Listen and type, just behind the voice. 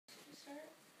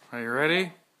Are you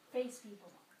ready? Face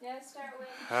people. Yeah, start with.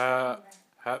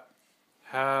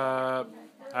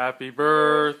 Happy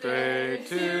birthday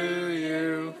to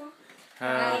you.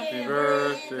 Happy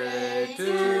birthday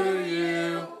to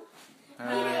you.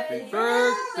 Happy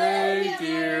birthday,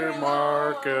 dear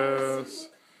Marcus.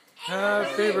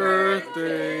 Happy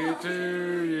birthday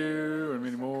to you. And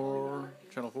many more.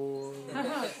 Channel 4.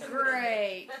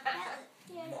 Great.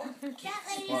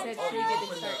 She said she get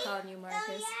to start calling you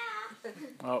Marcus.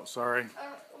 Oh, sorry.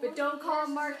 But don't call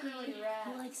him Marky. He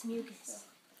likes mucus.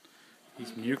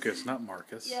 He's Mucus, not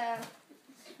Marcus. Yeah.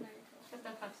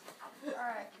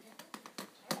 Alright.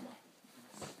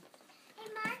 Hey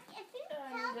Mark, if you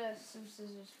I need some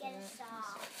scissors for get a that. saw.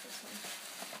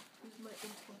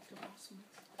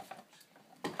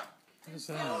 What is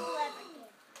that?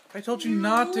 I told you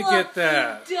not to get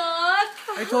that. Duck!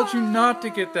 I told you not to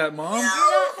get that, Mom.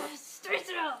 Straight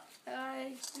throat!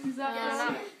 Who's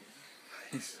up?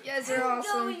 You guys are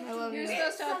awesome. I love You're you.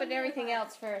 supposed to open everything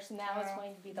else first, and now it's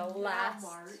going to be the last.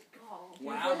 Wow,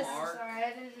 Mark. Sorry,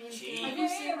 I didn't mean to. Have you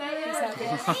seen that yet?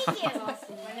 yet? Thank you.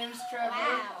 My name's Trevor.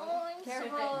 Wow.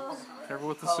 Careful. Careful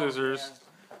with the scissors.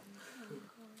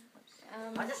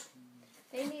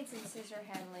 They need some scissor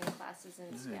handling classes in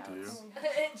Yeah, they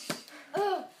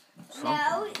Scouts. No,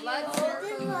 Let's hold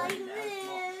it like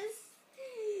this.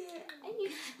 And you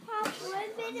pop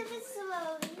one bit of it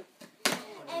slowly.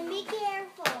 And be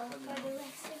careful for the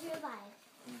rest of your life.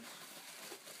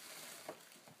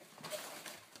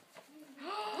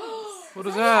 What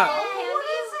is that? What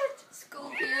is it? School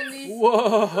candy.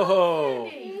 Whoa!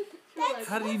 That's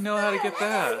How do you know how to get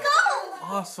that? gold.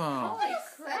 Awesome.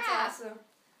 That's awesome.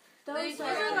 Those Those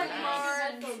are are like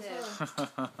expensive.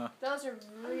 Those are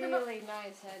really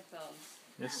nice headphones.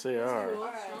 Yes, they are.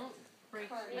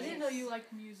 I didn't know you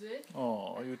liked music.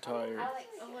 Oh, are you tired?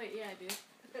 Oh wait, yeah, I do.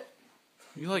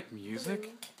 You like music?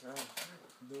 No,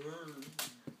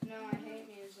 I hate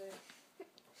music.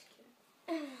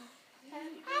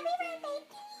 Happy birthday.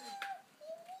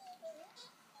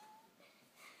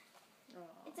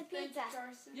 It's a pizza.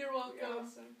 You're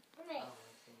welcome. Okay.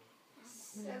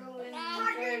 Emily's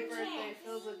third birthday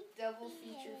fills a double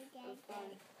feature of fun.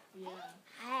 Yeah.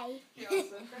 Hi. You're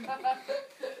awesome.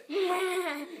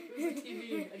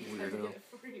 TV. I just had to get it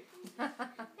free. Now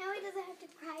he doesn't have to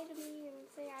cry to me and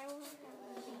say I won't have it.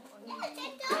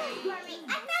 $10 for me. I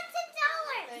got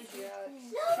 $10. Thank you, Alex.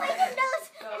 No, my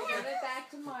 $10. Give it back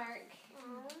to Mark.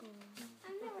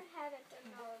 I've never had a $10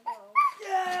 bill.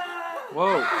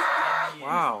 Whoa!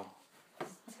 Wow.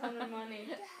 Ton of money.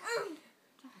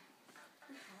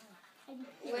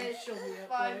 She'll With be up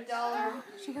there.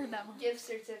 $5 She heard that one. gift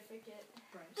certificate.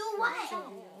 Do what? Can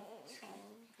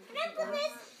I put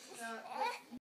this? No.